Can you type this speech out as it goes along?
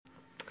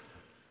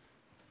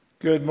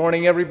Good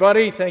morning,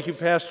 everybody. Thank you,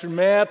 Pastor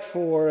Matt,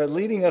 for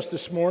leading us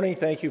this morning.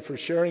 Thank you for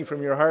sharing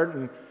from your heart.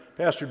 And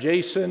Pastor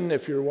Jason,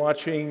 if you're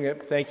watching,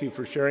 thank you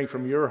for sharing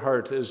from your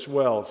heart as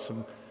well.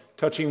 Some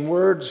touching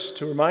words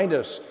to remind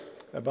us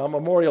about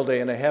Memorial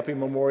Day, and a happy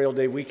Memorial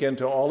Day weekend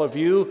to all of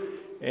you,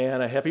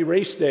 and a happy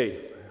race day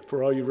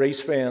for all you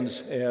race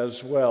fans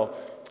as well.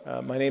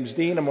 My name's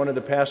Dean. I'm one of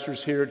the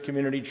pastors here at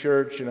Community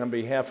Church, and on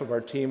behalf of our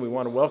team, we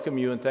want to welcome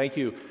you and thank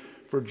you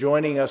for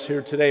joining us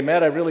here today.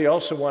 Matt, I really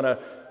also want to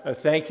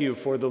thank you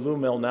for the Lou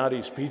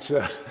Malnati's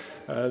pizza.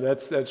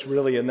 That's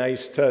really a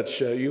nice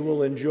touch. You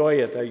will enjoy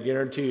it, I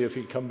guarantee you, if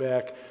you come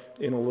back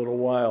in a little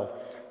while.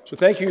 So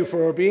thank you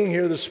for being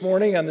here this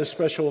morning on this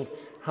special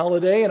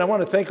holiday, and I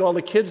want to thank all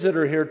the kids that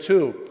are here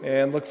too,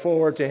 and look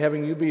forward to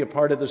having you be a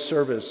part of the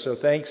service. So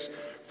thanks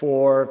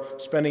for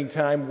spending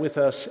time with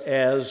us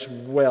as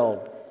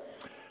well.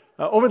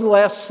 Over the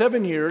last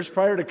 7 years,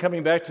 prior to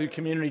coming back to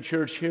Community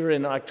Church here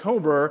in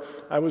October,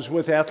 I was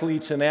with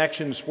Athletes in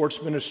Action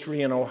Sports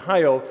Ministry in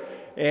Ohio,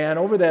 and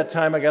over that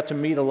time I got to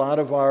meet a lot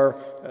of our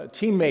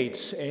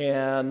teammates,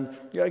 and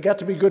I got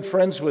to be good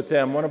friends with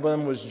them. One of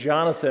them was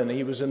Jonathan.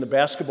 He was in the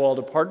basketball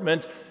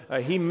department.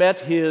 He met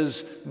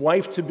his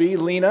wife-to-be,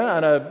 Lena,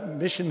 on a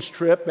missions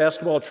trip,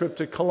 basketball trip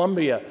to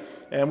Colombia,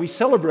 and we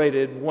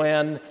celebrated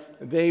when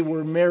they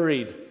were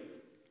married,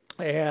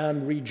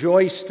 and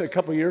rejoiced a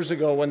couple years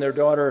ago when their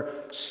daughter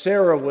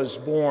Sarah was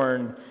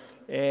born,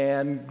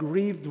 and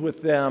grieved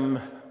with them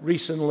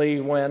recently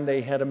when they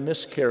had a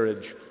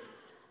miscarriage.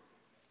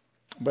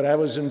 But I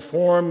was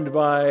informed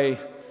by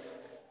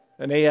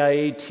an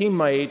AIA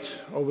teammate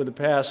over the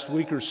past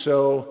week or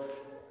so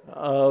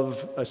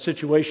of a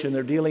situation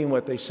they're dealing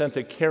with. They sent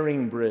a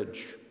caring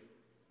bridge,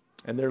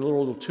 and their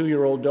little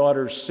 2-year-old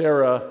daughter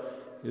Sarah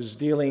is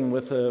dealing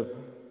with a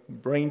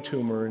brain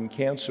tumor and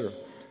cancer.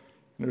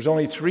 There's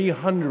only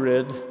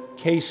 300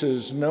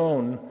 cases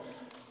known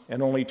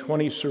and only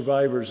 20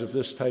 survivors of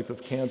this type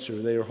of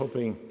cancer. They are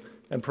hoping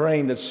and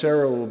praying that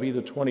Sarah will be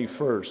the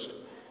 21st.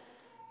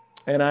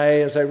 And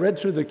as I read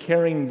through the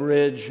Caring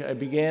Bridge, I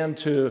began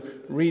to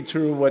read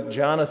through what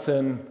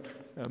Jonathan,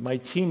 my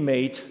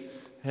teammate,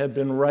 had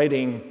been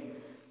writing.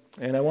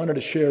 And I wanted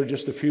to share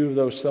just a few of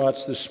those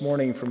thoughts this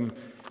morning from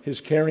his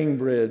Caring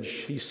Bridge.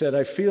 He said,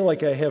 "I feel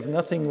like I have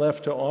nothing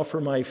left to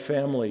offer my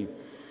family.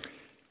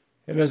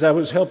 And as I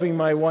was helping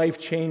my wife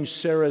change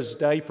Sarah's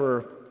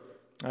diaper,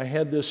 I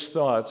had this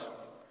thought: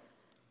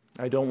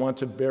 I don't want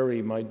to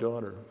bury my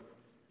daughter."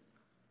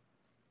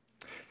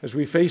 As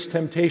we face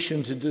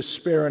temptation to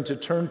despair and to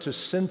turn to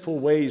sinful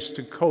ways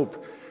to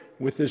cope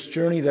with this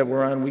journey that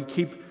we're on, we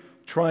keep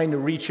trying to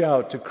reach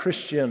out to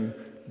Christian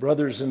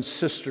brothers and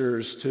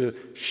sisters to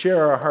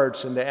share our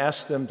hearts and to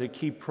ask them to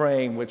keep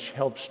praying, which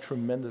helps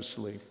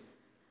tremendously.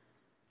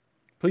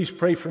 Please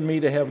pray for me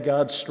to have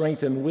God's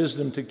strength and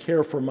wisdom to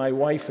care for my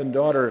wife and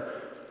daughter,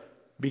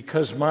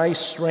 because my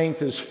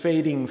strength is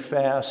fading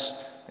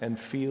fast and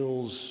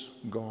feels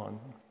gone.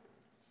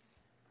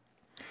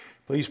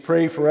 Please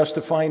pray for us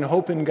to find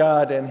hope in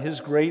God and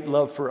His great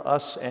love for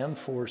us and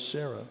for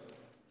Sarah.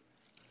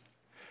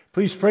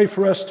 Please pray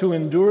for us to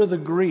endure the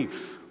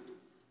grief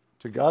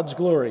to God's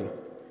glory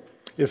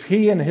if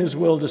He in His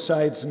will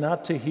decides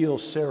not to heal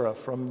Sarah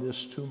from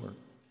this tumor.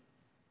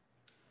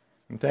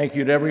 And thank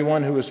you to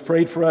everyone who has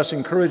prayed for us,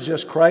 encouraged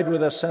us, cried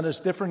with us, sent us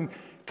different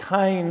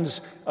kinds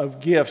of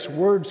gifts.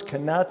 Words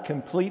cannot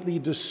completely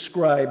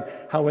describe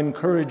how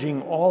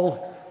encouraging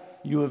all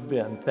you have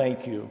been.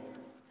 Thank you.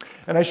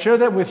 And I share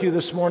that with you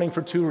this morning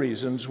for two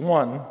reasons.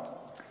 One,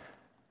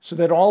 so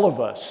that all of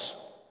us,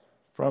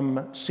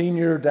 from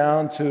senior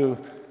down to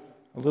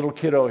a little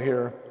kiddo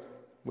here,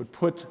 would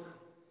put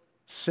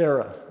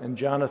Sarah and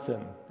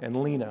Jonathan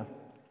and Lena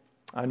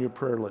on your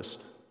prayer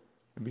list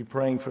and be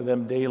praying for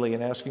them daily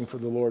and asking for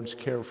the Lord's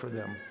care for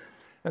them.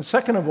 And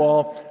second of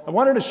all, I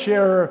wanted to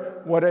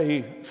share what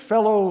a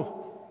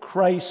fellow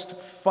Christ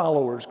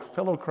followers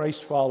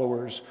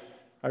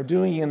are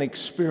doing in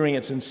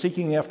experience and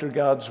seeking after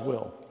God's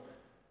will,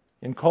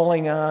 in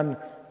calling on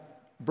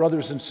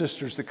brothers and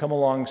sisters to come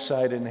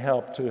alongside and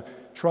help to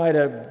try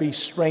to be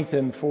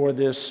strengthened for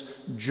this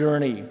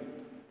journey,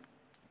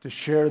 to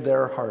share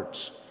their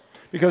hearts.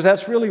 Because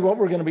that's really what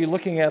we're going to be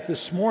looking at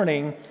this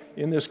morning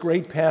in this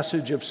great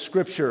passage of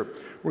Scripture.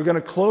 We're going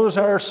to close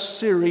our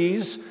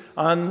series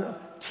on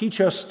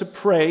Teach Us to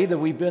Pray that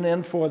we've been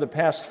in for the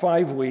past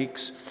 5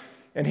 weeks.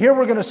 And here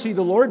we're going to see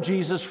the Lord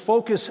Jesus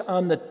focus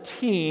on the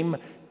team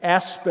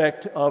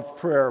aspect of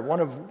prayer. One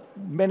of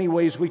many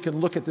ways we can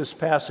look at this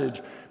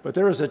passage, but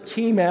there is a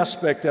team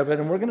aspect of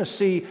it, and we're going to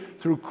see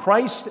through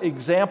Christ's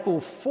example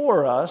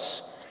for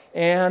us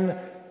and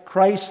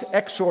Christ's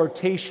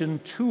exhortation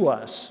to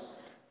us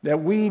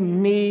that we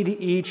need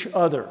each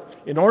other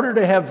in order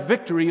to have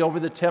victory over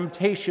the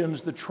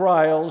temptations, the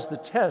trials, the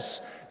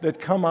tests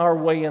that come our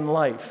way in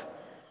life,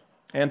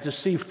 and to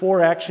see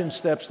 4 action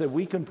steps that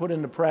we can put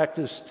into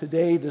practice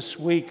today, this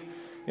week,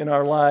 in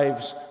our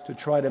lives to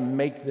try to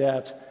make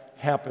that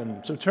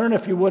happen. So turn,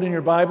 if you would, in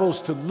your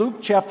Bibles to Luke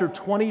chapter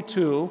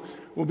 22.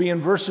 We'll be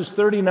in verses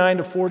 39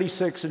 to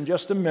 46 in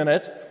just a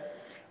minute.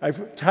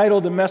 I've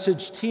titled the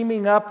message,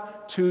 Teaming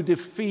Up to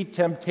Defeat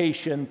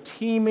Temptation.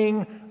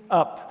 Teaming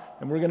Up.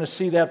 And we're going to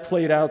see that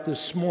played out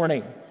this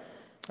morning.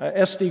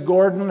 S.D.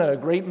 Gordon, a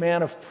great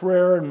man of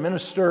prayer and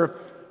minister,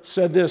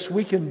 said this: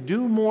 we can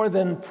do more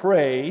than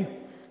pray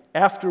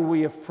after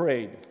we have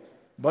prayed,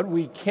 but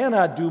we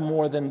cannot do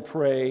more than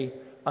pray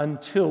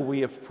until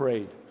we have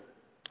prayed.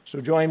 So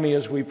join me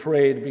as we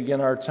pray to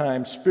begin our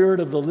time. Spirit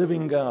of the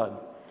living God,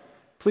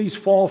 please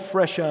fall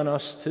fresh on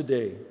us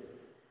today.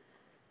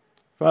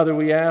 Father,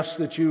 we ask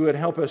that you would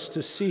help us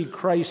to see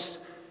Christ's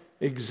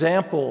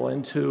example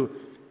and to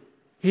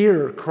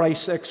hear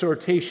Christ's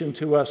exhortation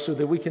to us so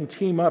that we can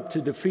team up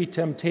to defeat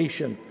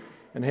temptation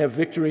and have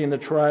victory in the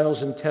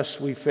trials and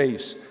tests we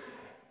face.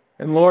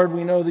 And Lord,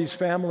 we know these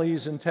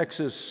families in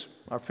Texas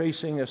are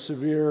facing a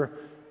severe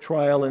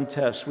trial and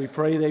test. We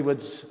pray they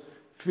would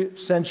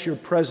sense your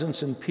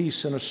presence and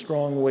peace in a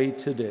strong way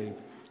today,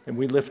 and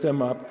we lift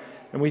them up.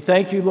 And we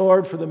thank you,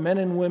 Lord, for the men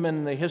and women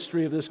in the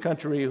history of this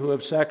country who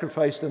have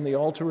sacrificed on the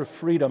altar of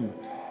freedom.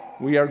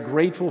 We are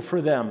grateful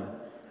for them,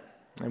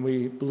 and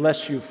we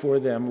bless you for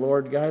them.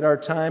 Lord, guide our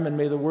time, and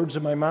may the words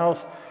of my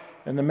mouth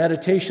and the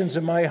meditations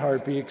of my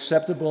heart be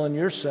acceptable in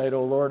your sight,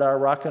 O Lord, our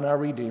rock and our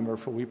redeemer,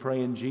 for we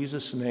pray in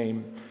Jesus'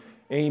 name.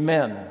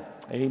 Amen.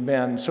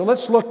 Amen. So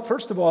let's look,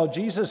 first of all,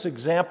 Jesus'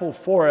 example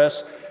for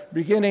us,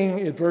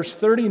 beginning at verse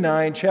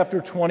 39, chapter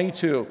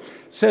 22.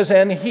 It says,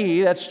 and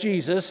he, that's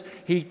Jesus,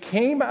 he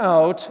came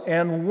out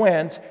and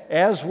went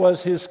as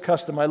was his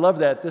custom. I love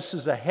that. This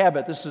is a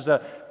habit. This is a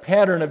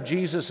pattern of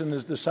Jesus and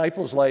his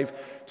disciples' life,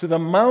 to the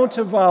Mount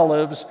of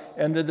Olives,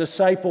 and the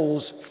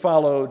disciples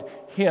followed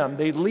him.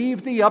 They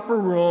leave the upper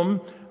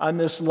room on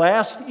this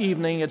last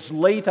evening. It's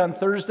late on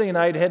Thursday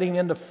night, heading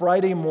into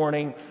Friday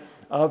morning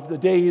of the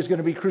day he's going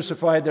to be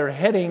crucified. They're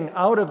heading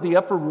out of the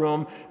upper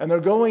room, and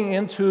they're going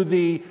into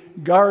the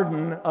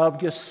Garden of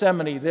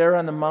Gethsemane, there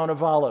on the Mount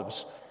of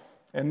Olives.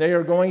 And they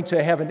are going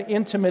to have an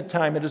intimate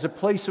time. It is a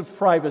place of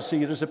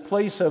privacy. It is a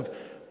place of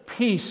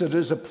peace. It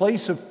is a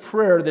place of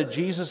prayer that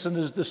Jesus and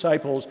his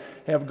disciples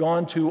have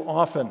gone to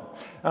often.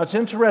 Now, it's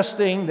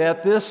interesting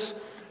that this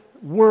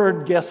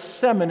word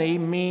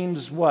Gethsemane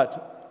means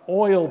what?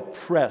 Oil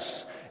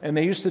press. And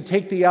they used to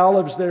take the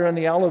olives there in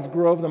the olive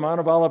grove, the Mount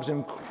of Olives,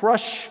 and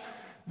crush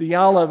the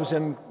olives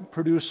and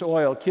produce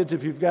oil. Kids,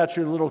 if you've got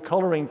your little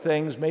coloring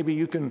things, maybe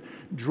you can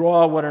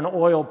draw what an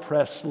oil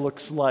press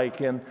looks like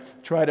and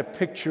try to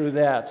picture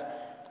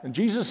that. And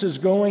Jesus is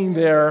going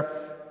there,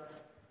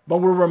 but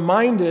we're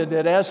reminded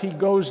that as he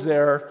goes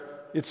there,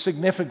 it's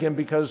significant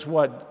because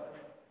what?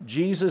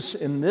 Jesus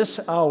in this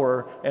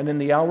hour and in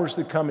the hours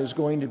to come is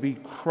going to be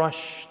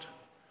crushed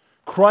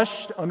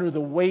under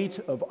the weight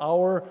of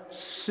our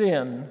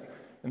sin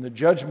and the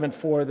judgment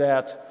for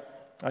that.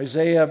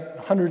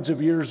 Isaiah, hundreds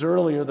of years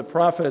earlier, the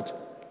prophet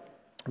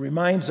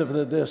reminds of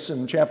this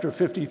in chapter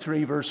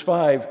 53, verse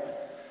 5.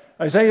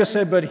 Isaiah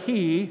said, but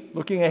he,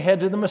 looking ahead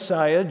to the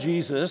Messiah,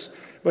 Jesus,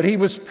 but he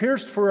was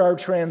pierced for our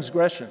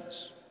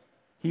transgressions.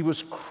 He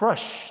was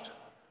crushed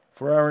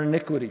for our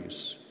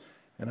iniquities.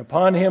 And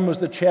upon him was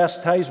the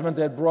chastisement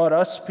that brought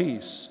us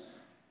peace.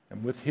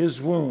 And with his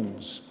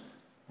wounds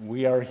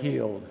we are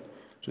healed.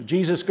 So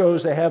Jesus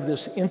goes to have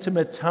this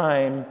intimate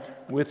time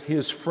with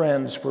his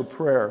friends for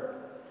prayer.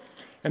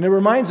 And it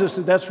reminds us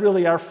that that's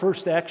really our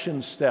first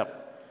action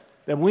step,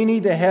 that we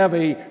need to have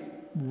a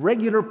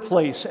regular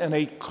place and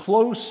a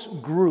close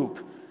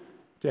group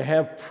to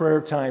have prayer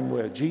time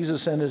with.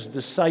 Jesus and his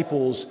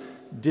disciples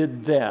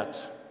did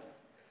that.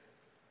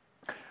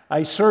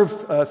 I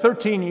served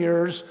 13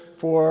 years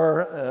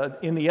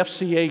in the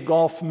FCA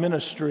golf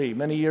ministry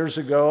many years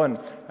ago, and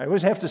I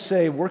always have to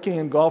say, working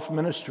in golf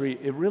ministry,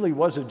 it really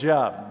was a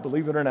job,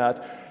 believe it or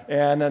not.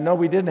 And no,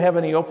 we didn't have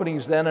any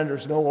openings then, and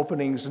there's no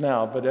openings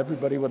now, but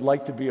everybody would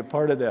like to be a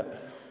part of that.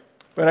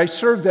 But I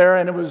served there,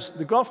 and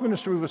the golf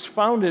ministry was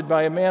founded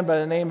by a man by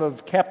the name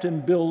of Captain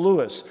Bill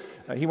Lewis.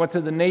 He went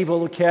to the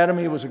Naval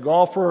Academy, he was a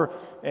golfer,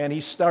 and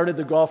he started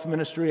the golf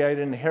ministry. I had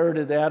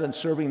inherited that and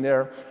serving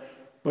there.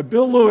 But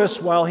Bill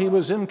Lewis, while he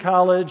was in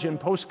college and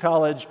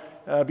post-college,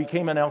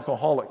 became an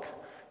alcoholic,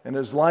 and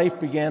his life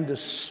began to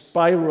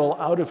spiral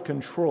out of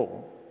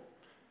control,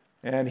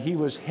 and he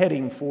was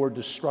heading for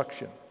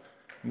destruction.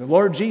 And the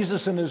Lord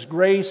Jesus, in his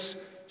grace,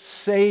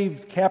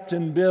 saved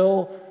Captain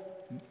Bill,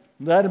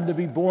 led him to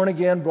be born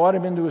again, brought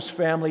him into his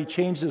family,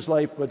 changed his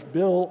life, but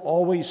Bill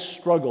always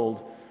struggled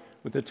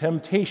with the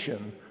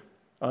temptation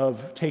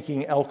of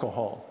taking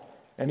alcohol.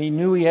 And he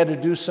knew he had to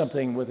do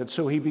something with it,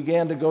 so he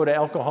began to go to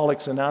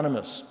Alcoholics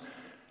Anonymous.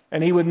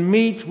 And he would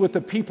meet with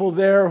the people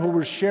there who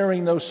were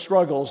sharing those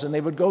struggles, and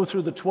they would go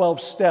through the 12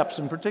 steps,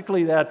 and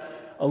particularly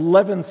that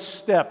 11th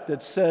step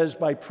that says,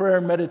 by prayer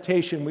and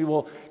meditation, we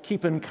will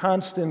keep in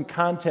constant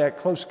contact,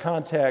 close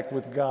contact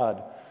with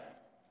God.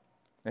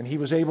 And he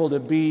was able to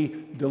be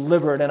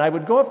delivered. And I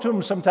would go up to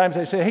him sometimes,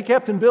 and I'd say, hey,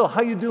 Captain Bill,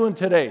 how you doing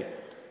today?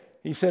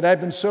 He said,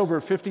 I've been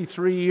sober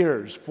 53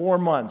 years, 4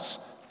 months,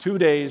 2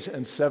 days,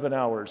 and 7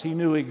 hours. He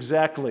knew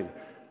exactly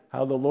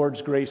how the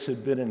Lord's grace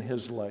had been in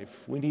his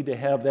life. We need to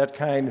have that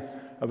kind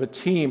of a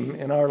team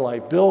in our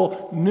life.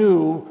 Bill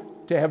knew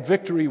to have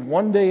victory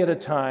one day at a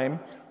time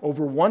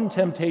over one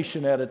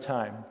temptation at a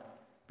time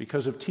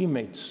because of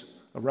teammates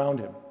around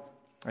him.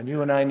 And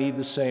you and I need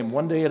the same,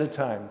 one day at a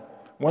time,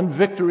 one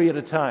victory at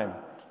a time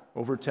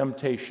over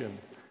temptation.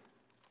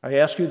 I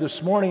ask you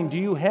this morning, do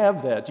you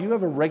have that? Do you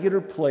have a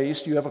regular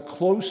place? Do you have a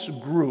close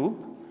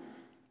group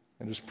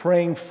that is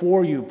praying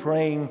for you,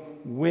 praying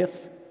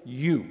with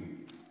you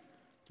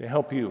to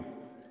help you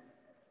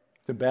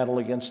to battle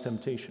against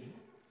temptation?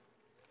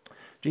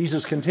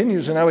 Jesus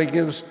continues, and now he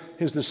gives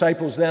his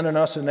disciples then and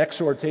us an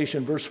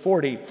exhortation, verse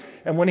 40.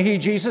 And when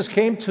Jesus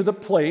came to the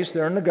place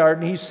there in the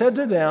garden, he said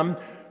to them,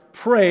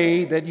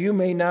 "Pray that you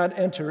may not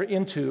enter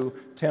into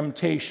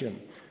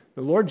temptation."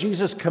 The Lord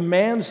Jesus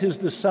commands his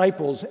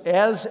disciples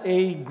as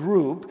a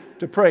group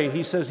to pray.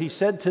 He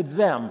said to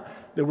them,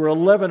 there were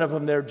 11 of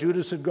them there.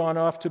 Judas had gone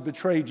off to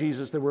betray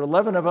Jesus. There were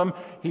 11 of them.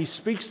 He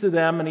speaks to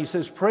them and he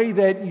says, pray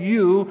that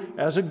you,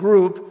 as a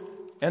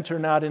group, enter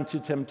not into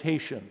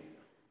temptation.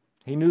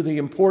 He knew the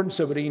importance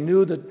of it. He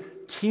knew the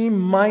team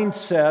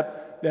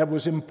mindset that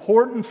was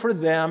important for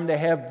them to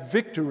have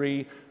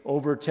victory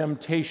over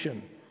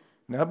temptation.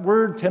 That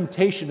word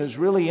temptation is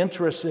really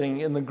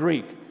interesting in the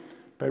Greek,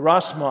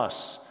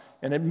 peirasmos.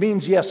 And it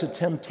means, yes, a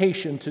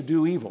temptation to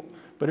do evil,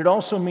 but it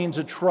also means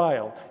a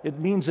trial. It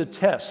means a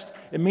test.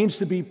 It means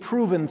to be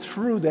proven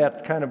through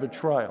that kind of a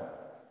trial.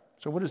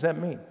 So what does that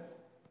mean?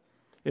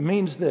 It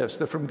means this,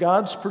 that from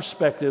God's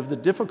perspective, the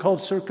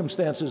difficult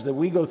circumstances that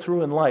we go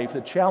through in life,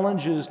 the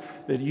challenges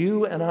that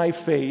you and I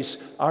face,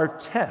 are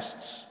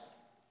tests,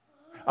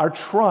 are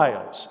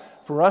trials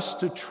for us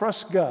to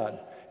trust God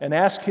and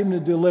ask him to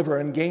deliver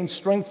and gain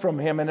strength from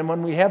him. And then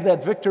when we have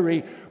that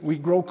victory, we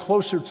grow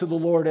closer to the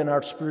Lord in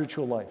our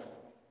spiritual life.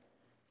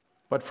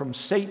 But from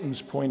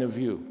Satan's point of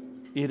view,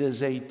 it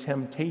is a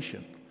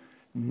temptation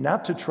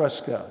not to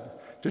trust God,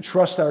 to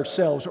trust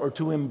ourselves, or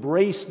to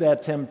embrace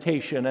that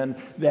temptation and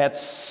that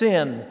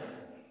sin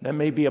that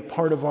may be a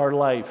part of our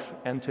life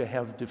and to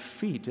have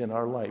defeat in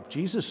our life.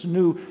 Jesus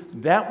knew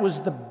that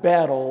was the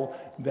battle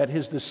that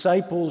his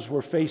disciples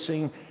were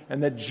facing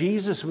and that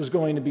Jesus was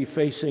going to be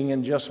facing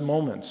in just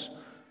moments.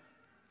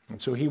 And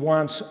so he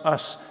wants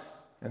us,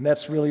 and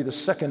that's really the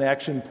second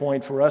action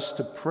point for us,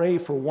 to pray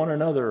for one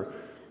another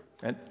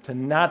and to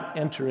not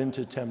enter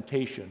into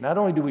temptation. Not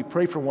only do we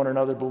pray for one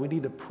another, but we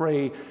need to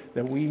pray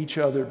that we each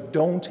other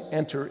don't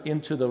enter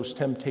into those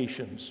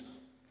temptations.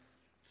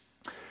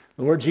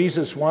 The Lord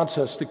Jesus wants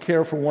us to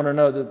care for one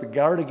another, to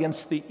guard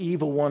against the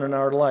evil one in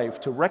our life,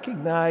 to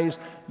recognize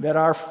that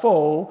our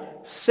foe,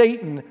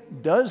 Satan,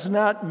 does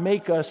not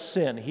make us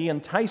sin. He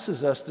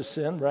entices us to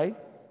sin, right?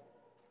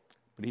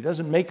 But he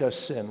doesn't make us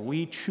sin.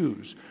 We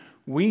choose.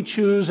 We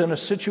choose in a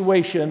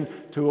situation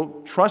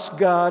to trust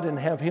God and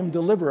have him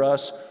deliver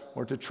us,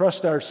 or to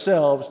trust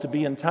ourselves to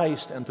be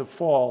enticed and to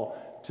fall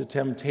to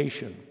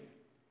temptation.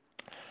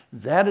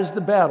 That is the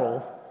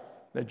battle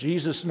that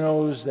Jesus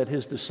knows that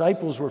his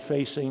disciples were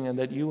facing and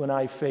that you and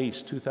I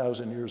face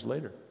 2,000 years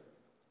later.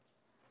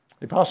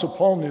 The Apostle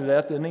Paul knew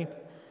that, didn't he?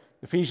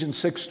 Ephesians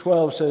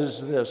 6:12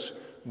 says this,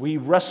 we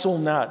wrestle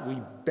not, we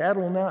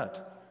battle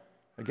not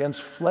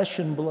against flesh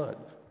and blood,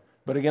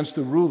 but against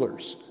the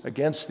rulers,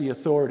 against the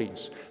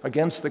authorities,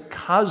 against the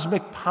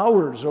cosmic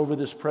powers over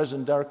this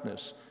present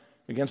darkness,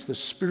 against the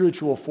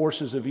spiritual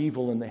forces of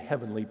evil in the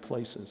heavenly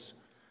places.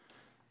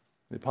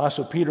 The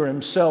Apostle Peter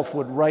himself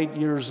would write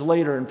years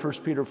later in 1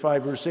 Peter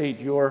 5, verse 8,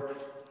 your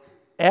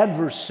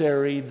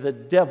adversary, the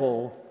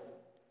devil,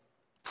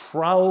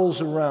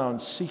 prowls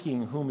around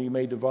seeking whom he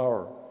may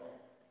devour.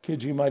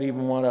 Kids, you might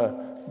even want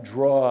to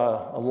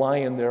draw a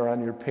lion there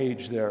on your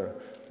page there,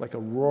 like a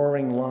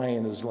roaring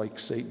lion is like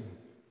Satan.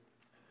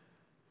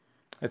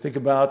 I think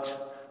about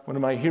one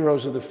of my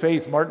heroes of the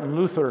faith, Martin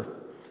Luther.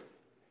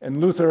 And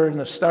Luther, in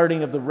the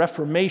starting of the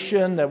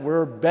Reformation that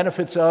we're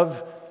benefits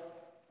of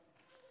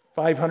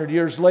 500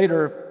 years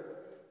later,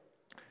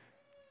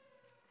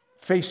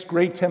 faced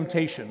great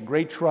temptation,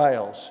 great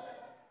trials.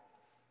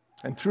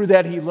 And through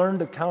that, he learned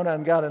to count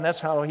on God, and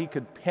that's how he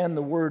could pen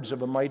the words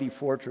of a mighty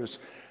fortress.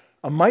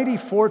 A mighty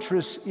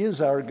fortress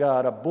is our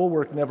God, a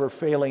bulwark never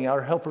failing,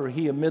 our helper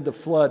he amid the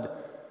flood,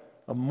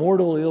 a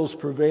mortal ills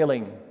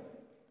prevailing.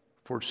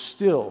 For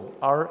still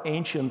our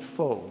ancient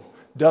foe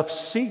doth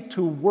seek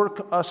to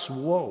work us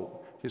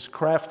woe. His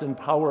craft and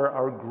power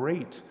are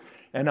great,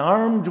 and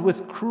armed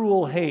with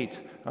cruel hate,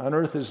 on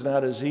earth is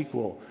not his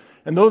equal.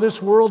 And though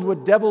this world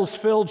with devils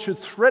filled should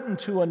threaten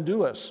to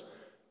undo us,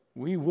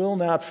 we will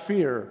not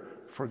fear,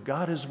 for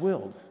God has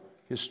willed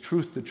his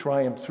truth to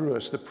triumph through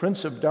us. The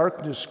prince of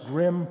darkness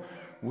grim,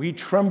 we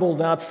tremble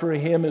not for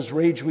him, his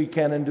rage we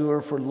can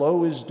endure, for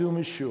lo, his doom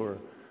is sure.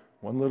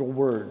 One little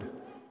word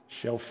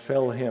shall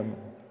fell him.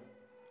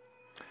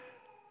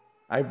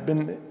 I've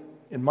been,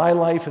 in my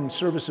life and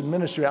service and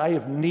ministry, I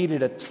have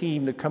needed a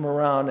team to come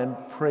around and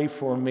pray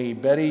for me.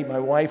 Betty, my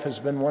wife,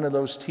 has been one of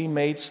those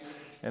teammates,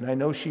 and I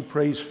know she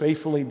prays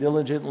faithfully,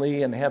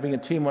 diligently, and having a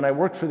team. When I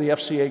worked for the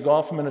FCA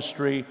Golf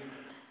Ministry,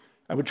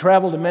 I would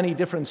travel to many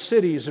different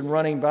cities and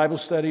running Bible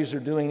studies or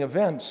doing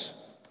events.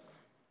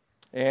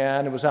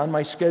 And it was on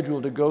my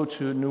schedule to go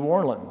to New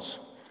Orleans.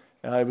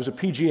 It was a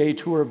PGA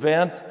Tour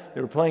event.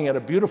 They were playing at a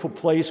beautiful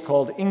place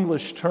called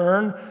English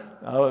Turn.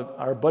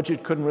 Our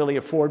budget couldn't really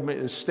afford me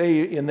to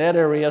stay in that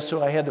area,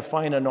 so I had to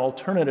find an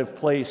alternative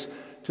place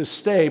to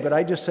stay. But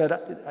I just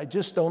said, I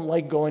just don't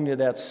like going to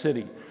that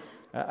city.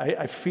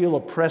 I feel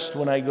oppressed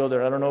when I go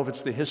there. I don't know if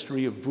it's the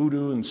history of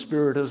voodoo and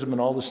spiritism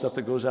and all the stuff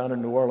that goes on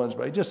in New Orleans,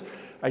 but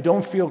I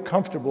don't feel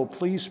comfortable.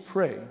 Please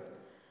pray.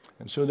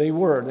 And so they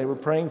were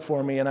praying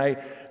for me, and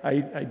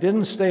I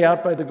didn't stay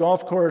out by the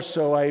golf course,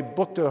 so I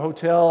booked a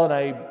hotel and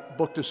I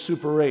booked a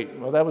Super 8.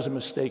 Well, that was a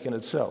mistake in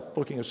itself,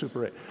 booking a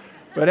Super 8.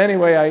 But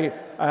anyway,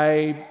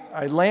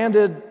 I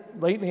landed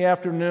late in the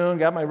afternoon,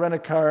 got my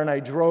rent-a-car, and I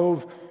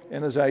drove,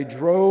 and as I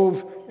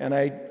drove, and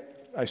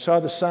I saw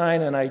the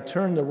sign, and I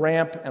turned the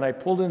ramp, and I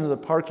pulled into the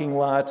parking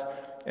lot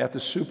at the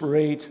Super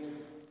 8,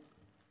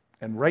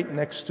 and right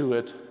next to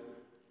it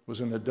was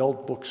an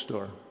adult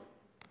bookstore.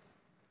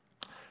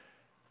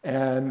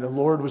 And the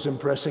Lord was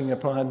impressing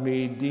upon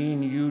me,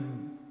 Dean, you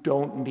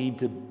don't need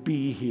to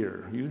be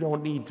here. You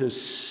don't need to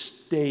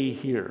stay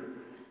here.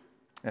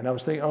 And I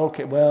was thinking,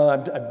 okay, well,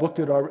 I booked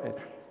it already.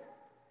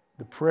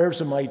 The prayers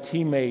of my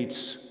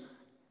teammates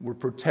were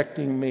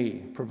protecting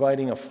me,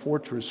 providing a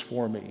fortress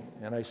for me.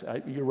 And I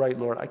said, you're right,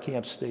 Lord, I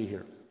can't stay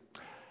here.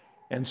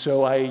 And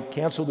so I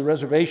canceled the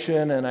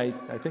reservation, and I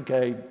think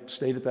I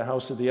stayed at the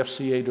house of the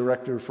FCA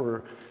director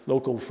for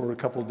a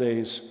couple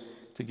days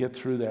to get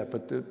through that.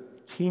 But the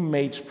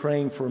teammates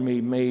praying for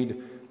me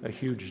made a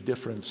huge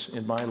difference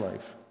in my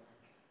life.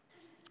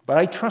 But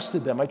I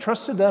trusted them. I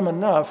trusted them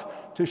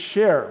enough to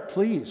share.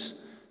 Please,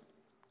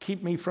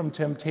 keep me from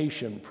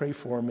temptation. Pray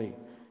for me.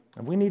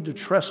 And we need to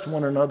trust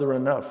one another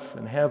enough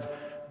and have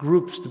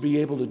groups to be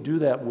able to do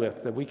that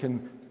with, that we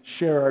can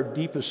share our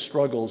deepest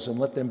struggles and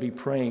let them be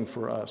praying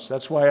for us.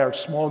 That's why our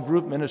small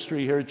group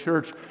ministry here at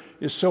church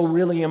is so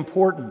really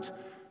important,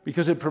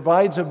 because it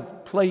provides a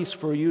place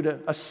for you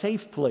a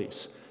safe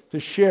place to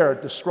share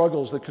the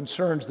struggles, the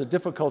concerns, the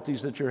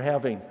difficulties that you're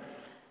having.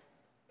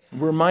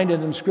 We're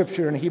reminded in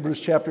Scripture in Hebrews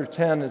chapter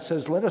 10, it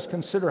says, let us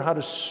consider how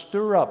to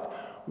stir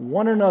up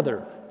one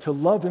another to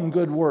love and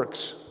good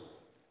works,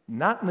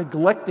 not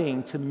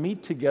neglecting to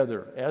meet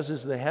together, as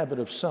is the habit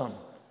of some,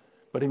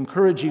 but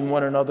encouraging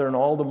one another, and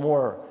all the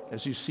more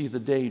as you see the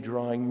day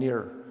drawing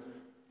near.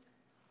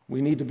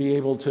 We need to be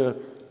able to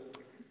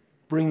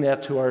bring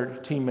that to our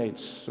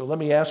teammates. So let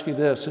me ask you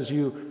this, as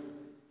you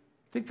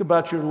think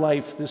about your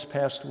life this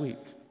past week,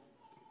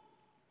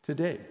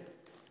 today.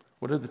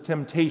 What are the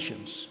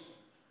temptations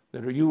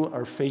that you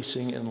are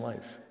facing in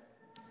life?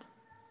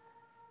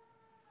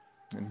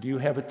 And do you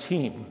have a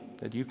team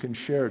that you can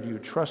share? Do you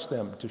trust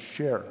them to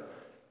share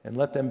and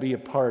let them be a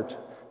part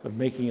of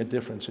making a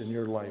difference in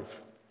your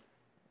life?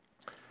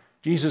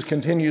 Jesus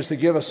continues to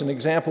give us an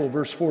example,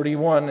 verse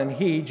 41, and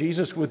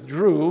Jesus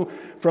withdrew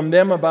from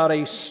them about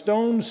a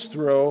stone's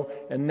throw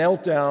and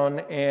knelt down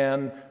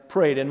and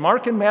prayed. In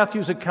Mark and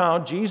Matthew's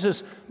account,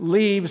 Jesus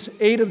leaves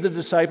 8 of the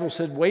disciples,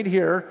 said, wait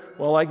here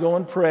while I go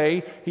and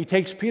pray. He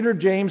takes Peter,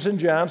 James, and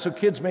John. So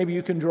kids, maybe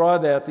you can draw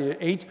that.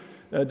 The 8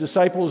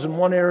 disciples in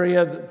one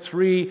area,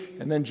 3,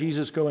 and then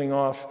Jesus going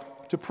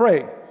off to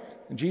pray.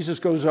 And Jesus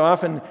goes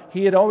off, and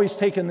he had always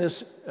taken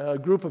this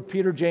group of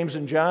Peter, James,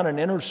 and John, an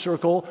inner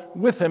circle,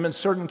 with him in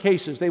certain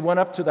cases. They went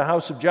up to the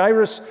house of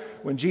Jairus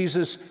when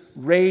Jesus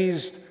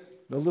raised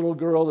the little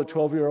girl, the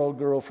 12-year-old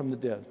girl, from the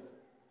dead.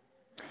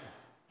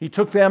 He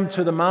took them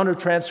to the Mount of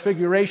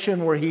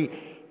Transfiguration, where he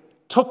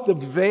took the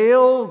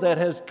veil that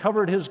has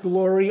covered his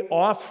glory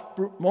off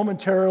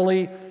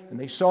momentarily, and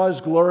they saw his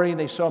glory, and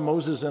they saw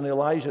Moses and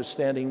Elijah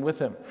standing with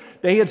him.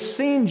 They had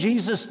seen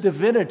Jesus'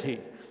 divinity,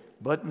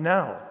 but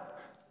now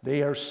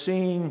they are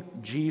seeing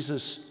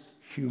Jesus'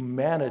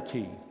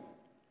 humanity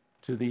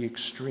to the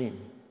extreme.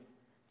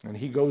 And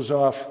he goes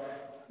off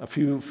a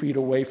few feet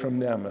away from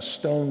them, a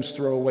stone's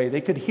throw away.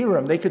 They could hear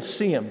him, they could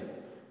see him.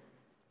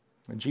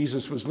 And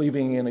Jesus was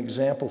leaving an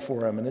example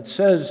for him. And it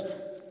says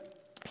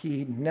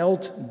he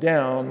knelt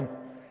down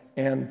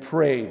and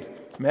prayed.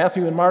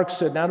 Matthew and Mark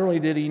said not only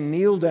did he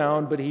kneel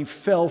down, but he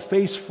fell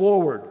face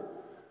forward.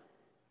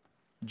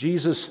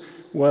 Jesus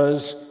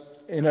was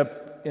in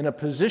a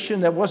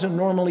position that wasn't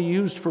normally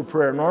used for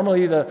prayer.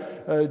 Normally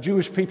the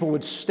Jewish people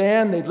would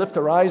stand, they'd lift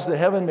their eyes to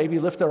heaven, maybe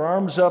lift their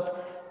arms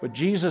up, but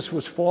Jesus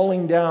was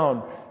falling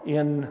down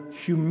in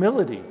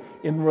humility,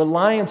 in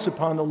reliance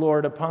upon the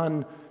Lord,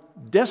 upon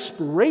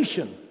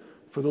desperation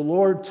for the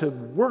Lord to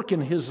work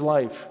in his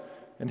life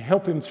and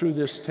help him through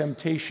this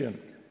temptation.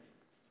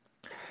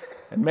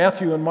 And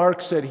Matthew and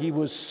Mark said he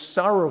was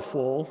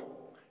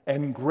sorrowful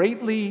and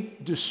greatly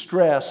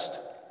distressed,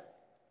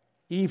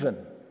 even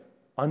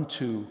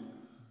unto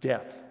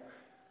death.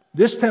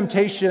 This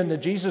temptation that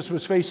Jesus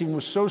was facing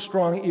was so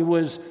strong, it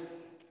was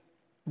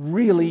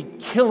really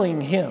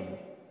killing him.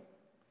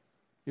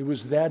 It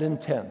was that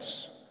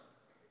intense,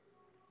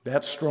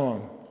 that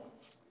strong.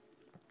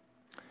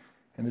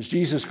 And as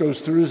Jesus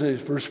goes through this,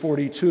 verse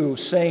 42,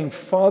 saying,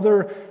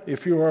 Father,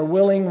 if you are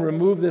willing,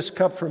 remove this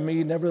cup from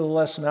me.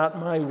 Nevertheless, not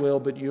my will,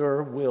 but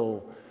your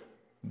will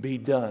be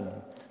done.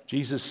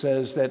 Jesus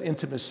says that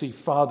intimacy,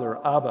 Father,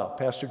 Abba.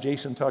 Pastor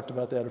Jason talked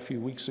about that a few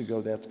weeks ago,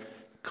 that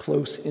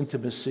close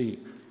intimacy.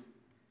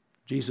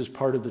 Jesus,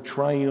 part of the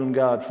triune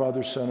God,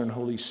 Father, Son, and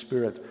Holy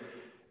Spirit.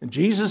 And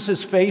Jesus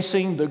is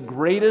facing the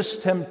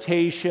greatest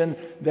temptation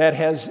that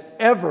has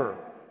ever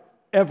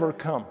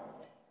come.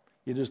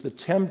 It is the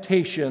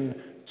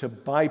temptation to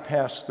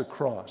bypass the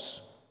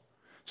cross.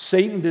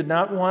 Satan did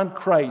not want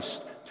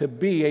Christ to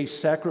be a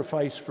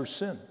sacrifice for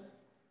sin.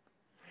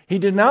 He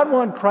did not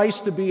want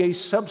Christ to be a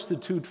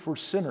substitute for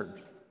sinners.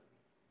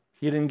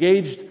 He had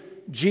engaged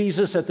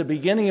Jesus at the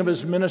beginning of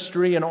his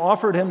ministry and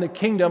offered him the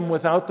kingdom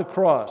without the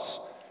cross.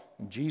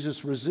 And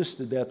Jesus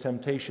resisted that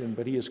temptation,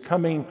 but he is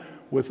coming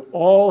with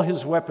all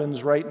his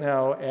weapons right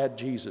now at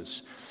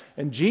Jesus.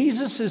 And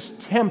Jesus is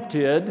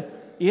tempted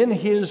in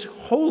his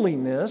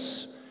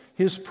holiness,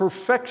 his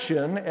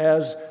perfection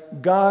as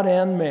God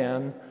and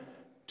man,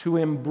 to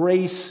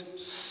embrace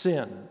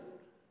sin.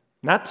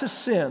 Not to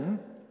sin,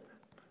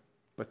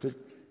 but to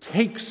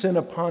take sin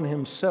upon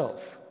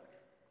himself.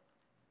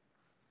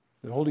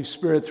 The Holy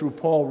Spirit, through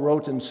Paul,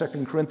 wrote in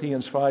 2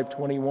 Corinthians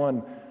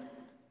 5:21,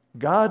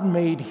 God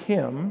made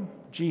him,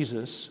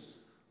 Jesus,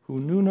 who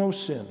knew no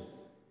sin,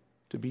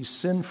 to be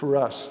sin for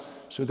us,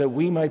 so that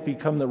we might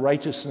become the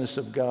righteousness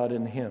of God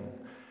in him.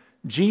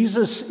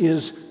 Jesus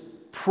is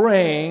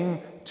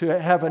praying to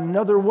have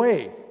another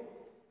way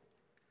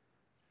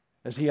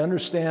as he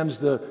understands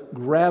the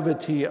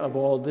gravity of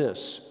all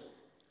this.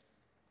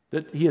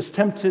 That he is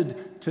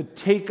tempted to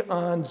take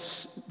on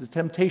the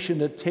temptation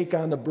to take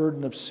on the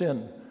burden of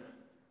sin.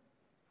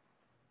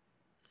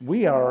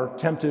 We are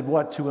tempted,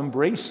 to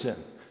embrace sin,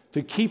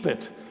 to keep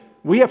it.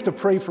 We have to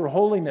pray for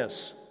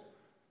holiness.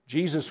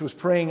 Jesus was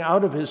praying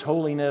out of his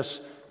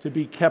holiness to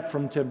be kept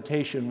from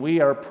temptation.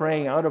 We are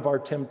praying out of our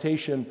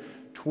temptation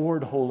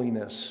toward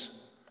holiness.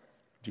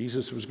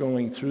 Jesus was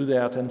going through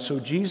that, and so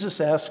Jesus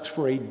asks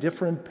for a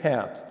different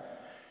path.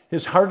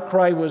 His heart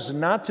cry was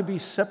not to be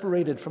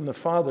separated from the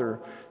Father,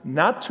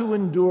 not to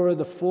endure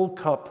the full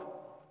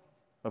cup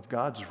of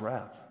God's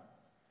wrath.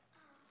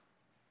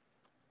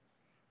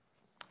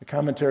 The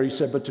commentary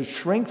said, but to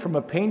shrink from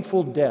a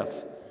painful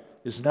death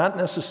is not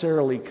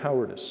necessarily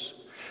cowardice.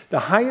 The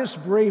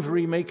highest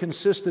bravery may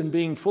consist in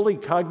being fully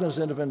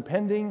cognizant of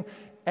impending,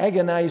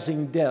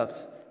 agonizing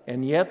death,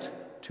 and yet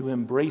to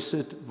embrace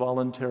it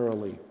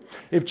voluntarily.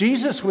 If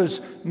Jesus was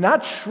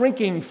not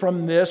shrinking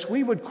from this,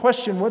 we would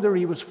question whether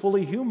he was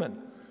fully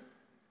human.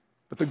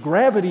 But the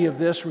gravity of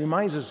this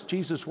reminds us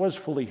Jesus was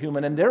fully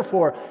human, and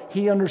therefore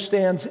he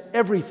understands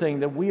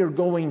everything that we are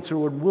going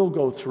through and will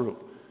go through.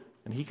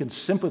 And he can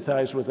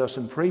sympathize with us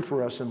and pray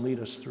for us and lead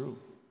us through.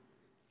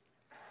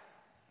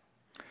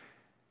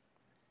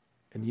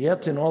 And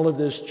yet, in all of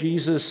this,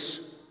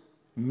 Jesus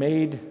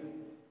made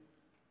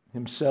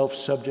himself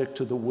subject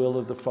to the will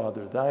of the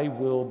Father. Thy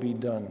will be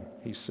done,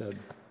 he said.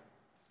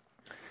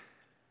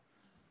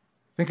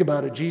 Think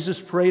about it.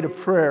 Jesus prayed a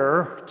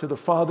prayer to the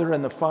Father,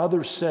 and the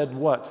Father said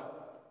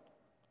what?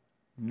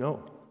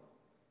 No.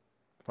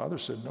 The Father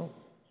said no.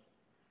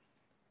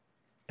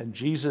 And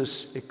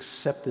Jesus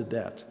accepted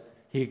that.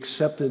 He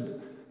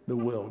accepted the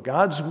will.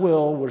 God's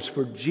will was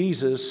for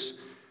Jesus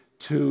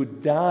to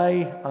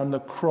die on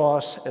the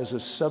cross as a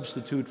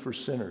substitute for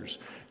sinners.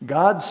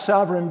 God's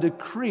sovereign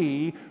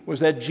decree was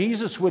that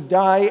Jesus would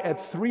die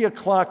at 3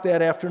 o'clock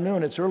that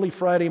afternoon. It's early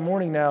Friday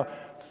morning now.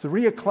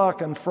 3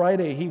 o'clock on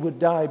Friday he would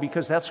die,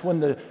 because that's when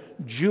the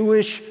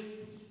Jewish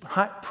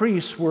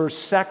priests were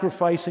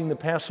sacrificing the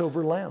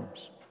Passover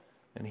lambs.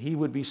 And he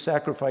would be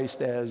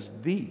sacrificed as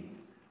the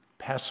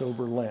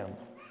Passover lamb.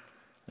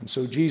 And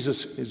so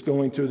Jesus is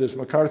going through this.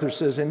 MacArthur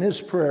says in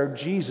his prayer,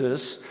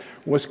 Jesus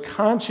was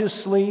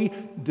consciously,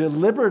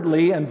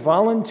 deliberately, and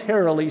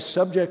voluntarily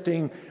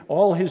subjecting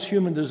all his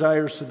human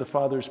desires to the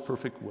Father's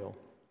perfect will.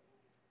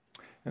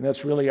 And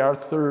that's really our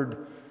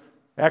third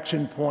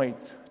action point,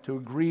 to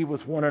agree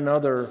with one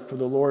another for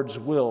the Lord's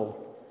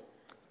will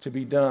to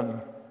be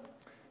done.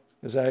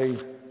 As I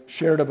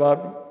shared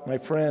about my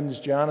friends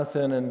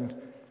Jonathan and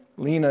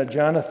Lena,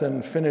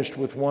 Jonathan finished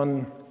with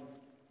one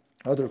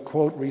other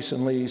quote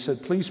recently. He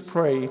said, "Please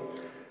pray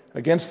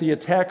against the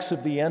attacks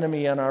of the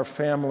enemy on our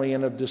family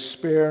and of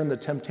despair and the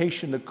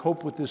temptation to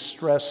cope with this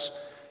stress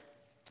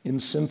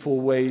in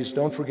sinful ways.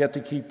 Don't forget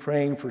to keep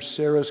praying for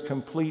Sarah's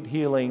complete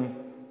healing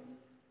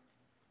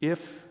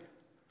if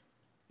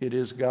it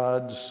is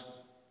God's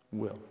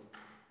will."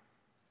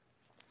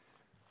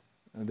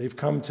 And they've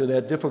come to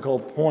that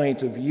difficult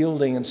point of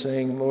yielding and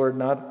saying, "Lord,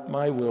 not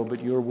my will,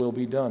 but your will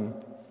be done."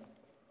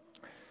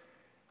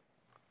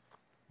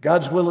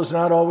 God's will is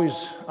not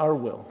always our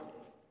will,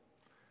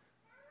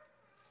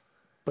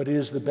 but it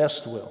is the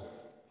best will.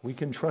 We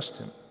can trust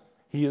him.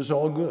 He is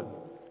all good.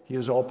 He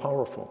is all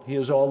powerful. He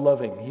is all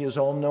loving. He is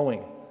all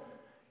knowing.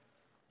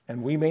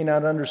 And we may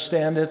not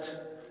understand it,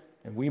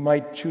 and we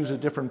might choose a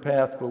different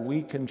path, but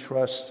we can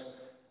trust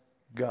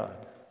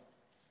God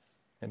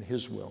and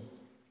his will.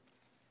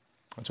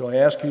 And so I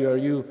ask you, are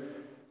you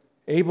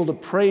able to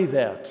pray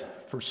that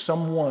for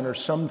someone or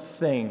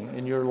something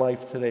in your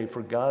life today,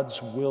 for God's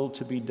will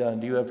to be done?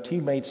 Do you have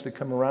teammates that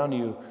come around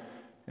you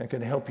and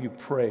can help you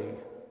pray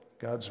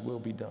God's will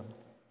be done.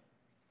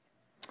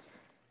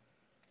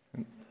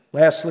 And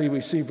lastly,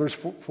 we see verse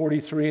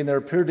 43, and there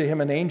appeared to him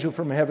an angel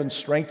from heaven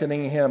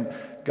strengthening him.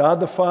 God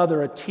the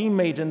Father, a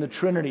teammate in the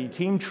Trinity,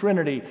 Team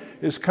Trinity,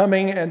 is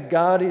coming, and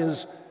God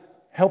is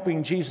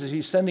helping Jesus.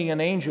 He's sending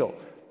an angel.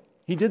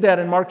 He did that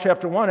in Mark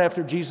chapter 1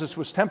 after Jesus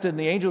was tempted, and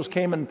the angels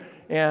came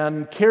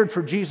and cared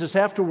for Jesus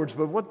afterwards.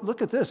 But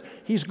look at this.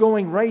 He's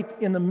going right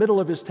in the middle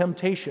of his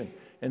temptation,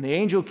 and the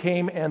angel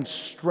came and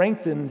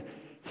strengthened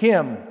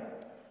him,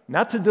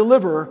 not to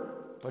deliver,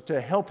 but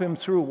to help him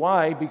through.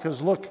 Why?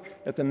 Because look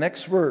at the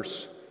next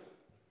verse.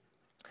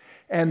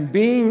 And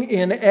being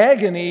in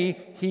agony,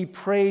 he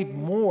prayed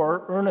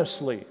more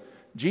earnestly.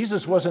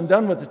 Jesus wasn't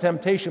done with the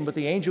temptation, but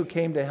the angel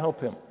came to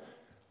help him.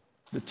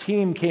 The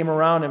team came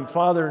around him.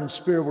 Father and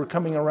Spirit were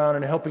coming around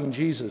and helping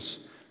Jesus.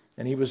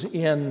 And he was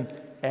in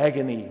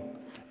agony.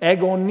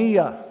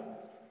 Agonia.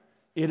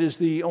 It is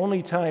the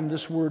only time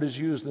this word is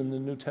used in the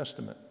New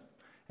Testament.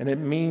 And it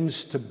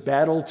means to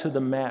battle to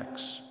the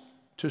max,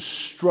 to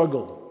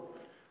struggle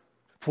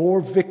for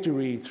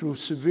victory through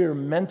severe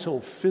mental,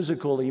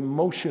 physical,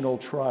 emotional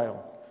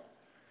trial.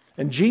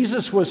 And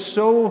Jesus was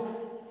so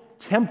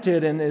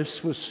tempted, and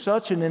this was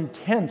such an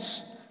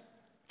intense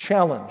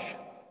challenge.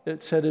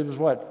 It said it was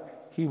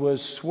what? He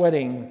was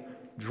sweating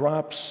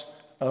drops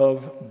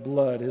of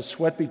blood. His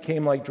sweat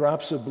became like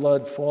drops of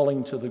blood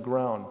falling to the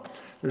ground.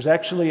 There's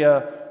actually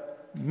a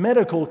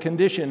medical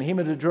condition,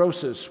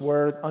 hematidrosis,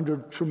 where under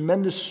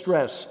tremendous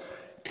stress,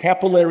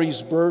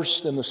 capillaries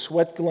burst and the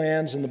sweat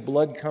glands and the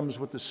blood comes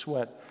with the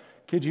sweat.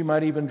 Kids, you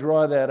might even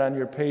draw that on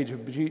your page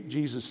of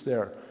Jesus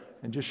there,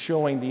 and just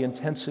showing the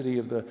intensity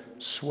of the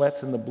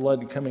sweat and the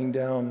blood coming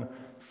down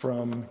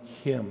from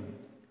him.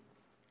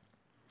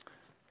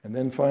 And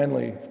then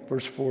finally,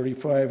 verse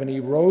 45, and he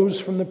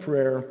rose from the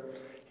prayer.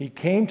 He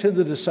came to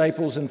the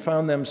disciples and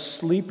found them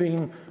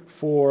sleeping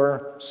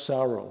for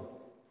sorrow.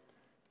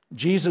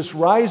 Jesus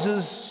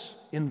rises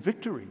in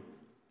victory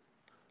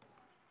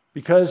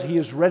because he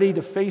is ready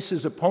to face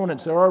his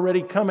opponents. They're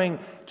already coming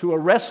to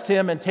arrest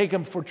him and take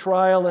him for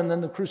trial and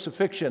then the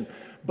crucifixion.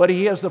 But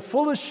he has the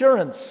full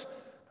assurance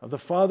of the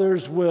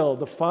Father's will,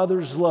 the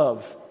Father's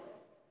love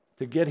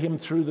to get him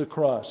through the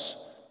cross.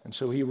 And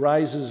so he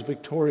rises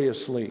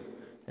victoriously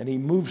and he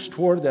moves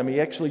toward them.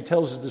 He actually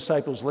tells his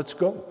disciples, let's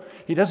go.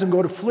 He doesn't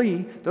go to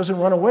flee, doesn't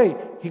run away.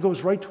 He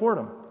goes right toward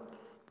them,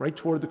 right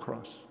toward the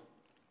cross.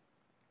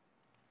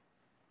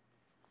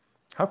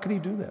 How could he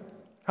do that?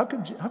 How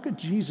could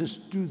Jesus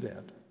do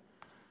that?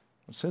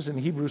 It says in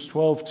Hebrews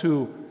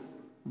 12:2,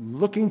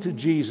 looking to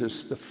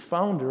Jesus, the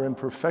founder and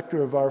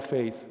perfecter of our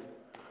faith,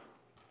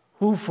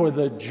 who for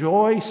the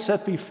joy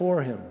set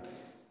before him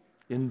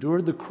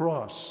endured the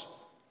cross,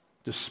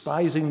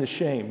 despising the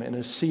shame, and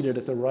is seated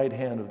at the right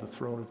hand of the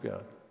throne of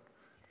God.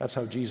 That's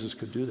how Jesus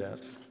could do that.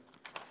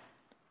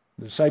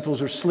 The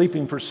disciples are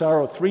sleeping for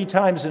sorrow. 3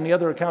 times in the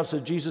other accounts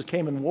that Jesus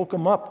came and woke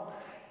them up.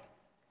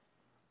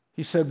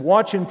 He said,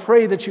 watch and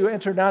pray that you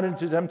enter not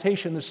into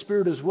temptation. The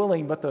spirit is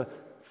willing, but the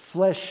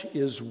flesh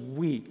is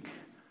weak.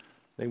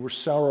 They were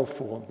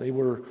sorrowful. They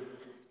were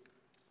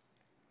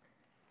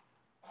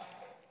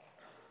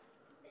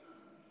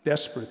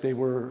desperate. They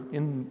were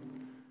in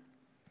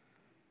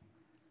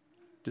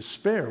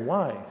despair.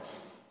 Why?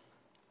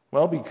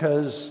 Well,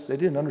 because they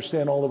didn't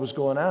understand all that was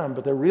going on,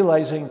 but they're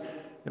realizing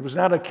there was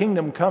not a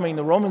kingdom coming.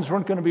 The Romans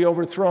weren't going to be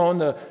overthrown.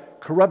 The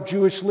corrupt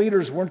Jewish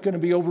leaders weren't going to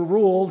be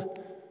overruled.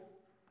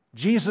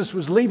 Jesus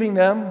was leaving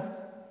them,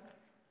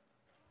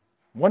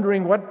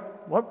 wondering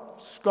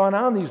what's gone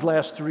on these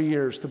last 3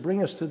 years to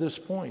bring us to this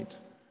point.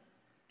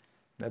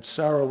 That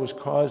sorrow was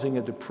causing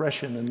a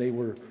depression, and they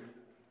were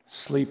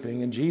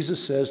sleeping. And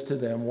Jesus says to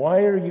them,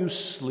 why are you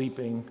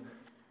sleeping?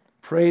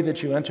 Pray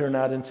that you enter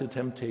not into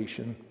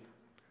temptation.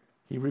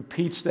 He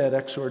repeats that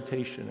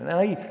exhortation. And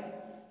I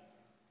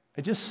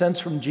just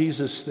sense from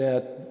Jesus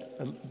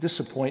that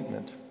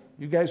disappointment.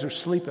 You guys are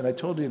sleeping. I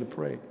told you to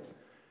pray.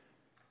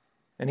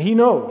 And he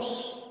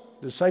knows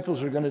the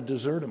disciples are going to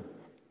desert him.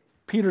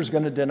 Peter's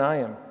going to deny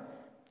him.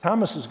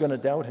 Thomas is going to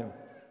doubt him.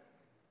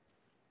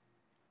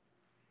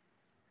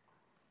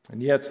 And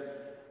yet,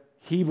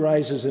 he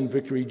rises in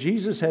victory.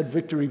 Jesus had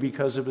victory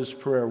because of his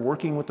prayer,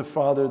 working with the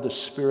Father, the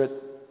Spirit.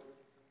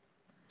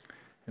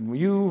 And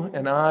you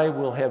and I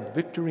will have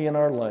victory in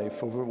our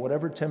life over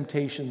whatever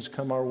temptations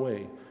come our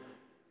way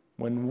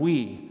when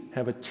we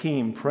have a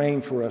team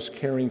praying for us,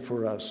 caring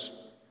for us.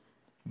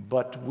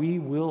 But we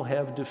will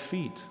have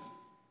defeat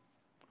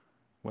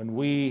when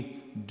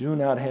we do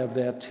not have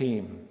that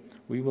team.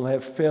 We will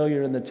have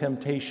failure in the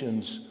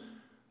temptations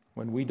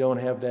when we don't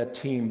have that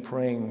team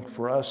praying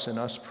for us and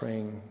us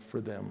praying for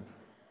them.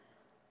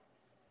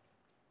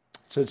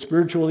 It said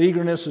spiritual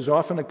eagerness is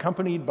often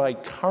accompanied by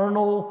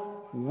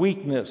carnal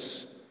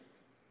weakness,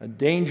 a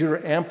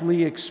danger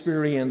amply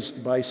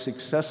experienced by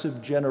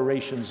successive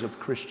generations of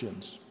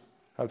Christians.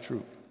 How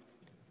true.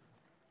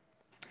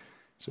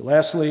 So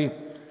lastly,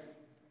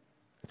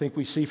 I think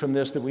we see from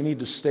this that we need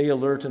to stay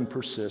alert and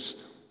persist.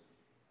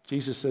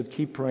 Jesus said,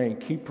 keep praying,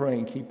 keep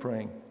praying, keep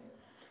praying.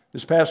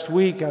 This past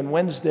week on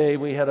Wednesday,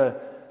 we had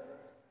a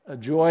a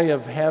joy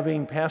of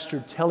having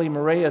Pastor Telly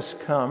Moraes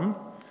come,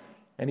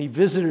 and he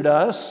visited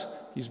us.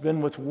 He's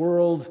been with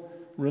World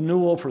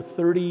Renewal for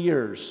 30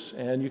 years,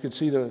 and you can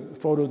see the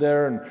photo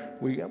there, and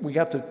we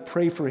got to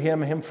pray for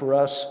him for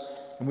us,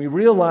 and we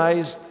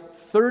realized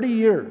 30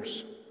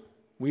 years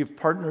we've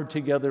partnered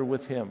together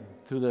with him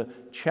through the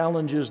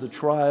challenges, the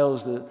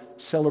trials, the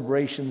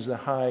celebrations, the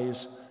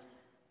highs.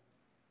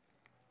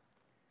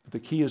 But the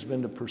key has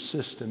been to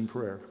persist in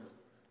prayer,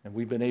 and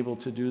we've been able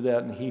to do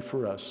that, and he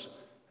for us.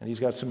 And he's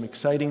got some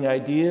exciting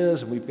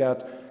ideas. We've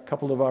got a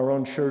couple of our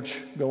own church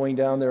going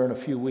down there in a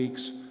few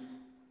weeks.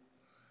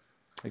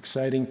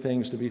 Exciting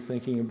things to be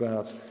thinking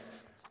about.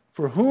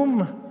 For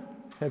whom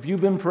have you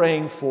been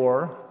praying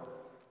for,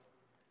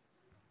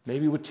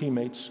 maybe with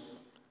teammates,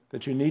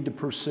 that you need to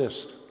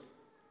persist,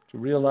 to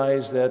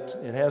realize that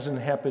it hasn't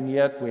happened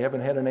yet, we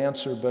haven't had an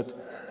answer, but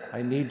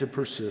I need to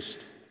persist.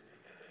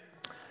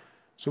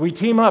 So we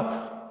team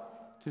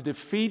up to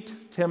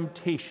defeat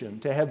temptation,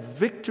 to have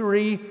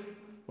victory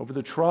over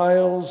the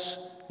trials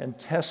and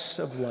tests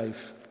of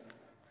life.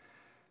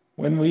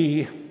 When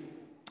we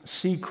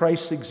see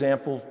Christ's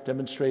example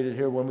demonstrated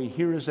here, when we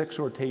hear his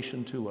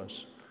exhortation to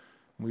us,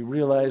 we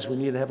realize we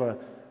need to have a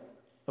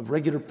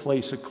regular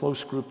place, a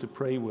close group to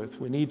pray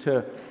with. We need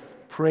to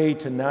pray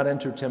to not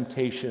enter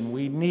temptation.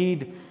 We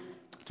need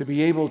to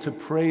be able to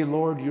pray,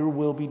 Lord, your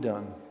will be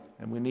done.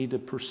 And we need to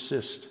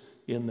persist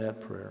in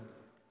that prayer.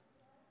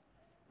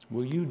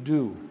 Will you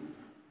do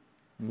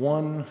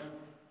one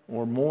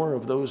or more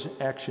of those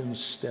action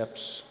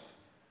steps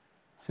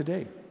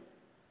today,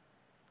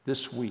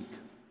 this week,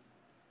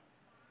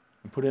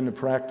 and put into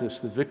practice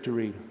the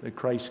victory that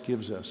Christ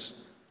gives us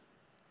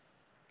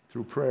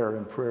through prayer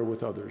and prayer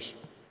with others?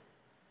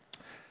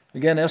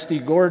 Again, S.D.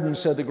 Gordon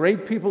said, "The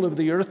great people of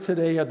the earth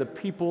today are the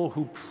people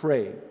who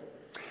pray.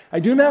 I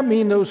do not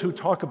mean those who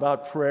talk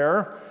about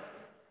prayer,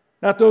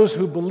 not those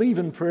who believe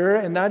in prayer,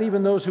 and not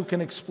even those who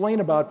can explain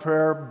about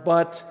prayer,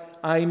 but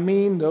I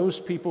mean those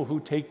people who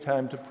take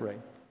time to pray."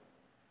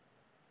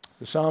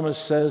 The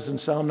psalmist says in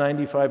Psalm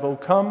 95, "Oh,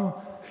 come,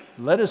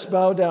 let us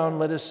bow down,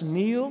 let us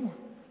kneel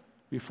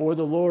before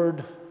the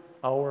Lord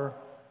our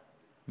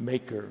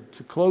Maker."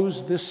 To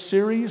close this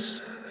series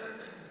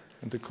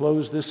and to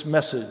close this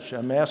message,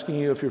 I'm asking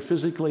you, if you're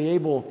physically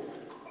able,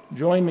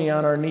 join me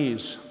on our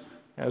knees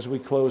as we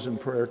close in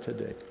prayer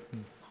today.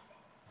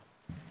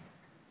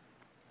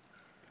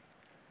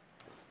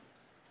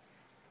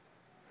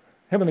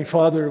 Heavenly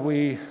Father,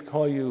 we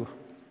call you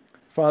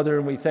Father,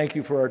 and we thank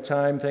you for our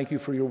time. Thank you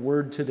for your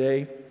word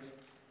today.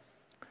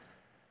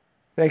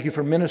 Thank you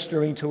for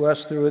ministering to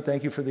us through it.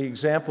 Thank you for the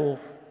example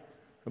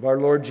of our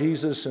Lord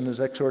Jesus and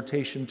his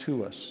exhortation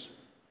to us.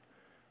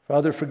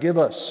 Father, forgive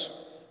us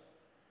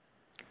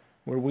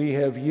where we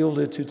have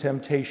yielded to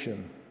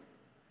temptation,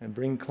 and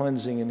bring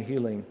cleansing and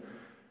healing.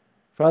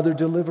 Father,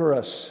 deliver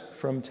us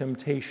from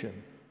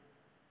temptation.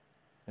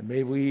 And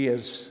may we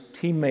as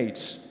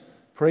teammates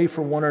pray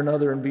for one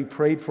another and be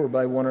prayed for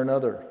by one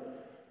another.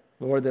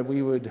 Lord, that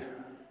we would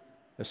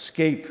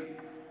escape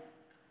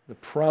the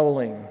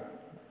prowling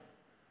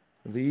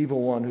of the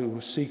evil one who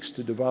seeks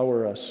to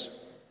devour us,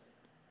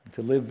 and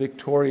to live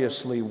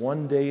victoriously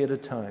one day at a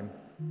time.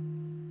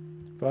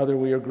 Father,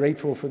 we are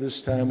grateful for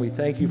this time. We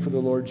thank you for the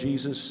Lord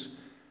Jesus.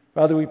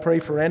 Father, we pray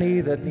for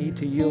any that need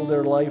to yield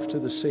their life to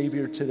the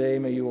Savior today.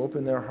 May you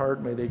open their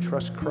heart. May they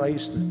trust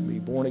Christ and be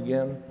born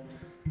again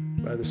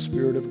by the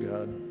Spirit of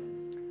God.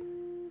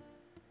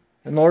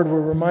 And Lord,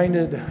 we're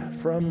reminded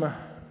from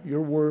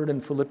your word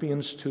in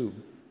Philippians 2.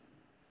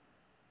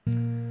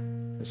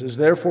 It says,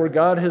 "Therefore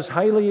God has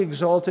highly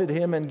exalted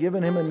him and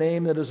given him a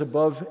name that is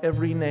above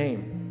every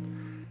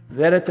name,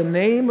 that at the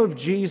name of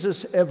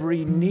Jesus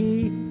every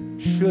knee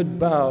should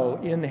bow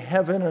in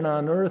heaven and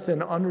on earth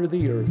and under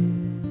the earth,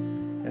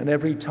 and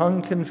every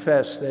tongue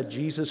confess that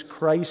Jesus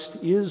Christ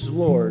is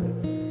Lord,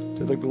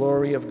 to the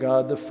glory of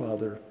God the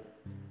Father."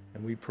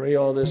 And we pray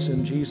all this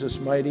in Jesus'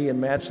 mighty and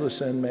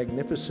matchless and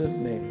magnificent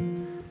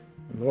name.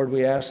 And Lord,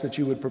 we ask that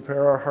you would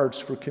prepare our hearts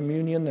for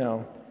communion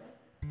now.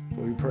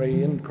 For we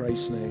pray in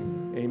Christ's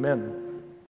name. Amen.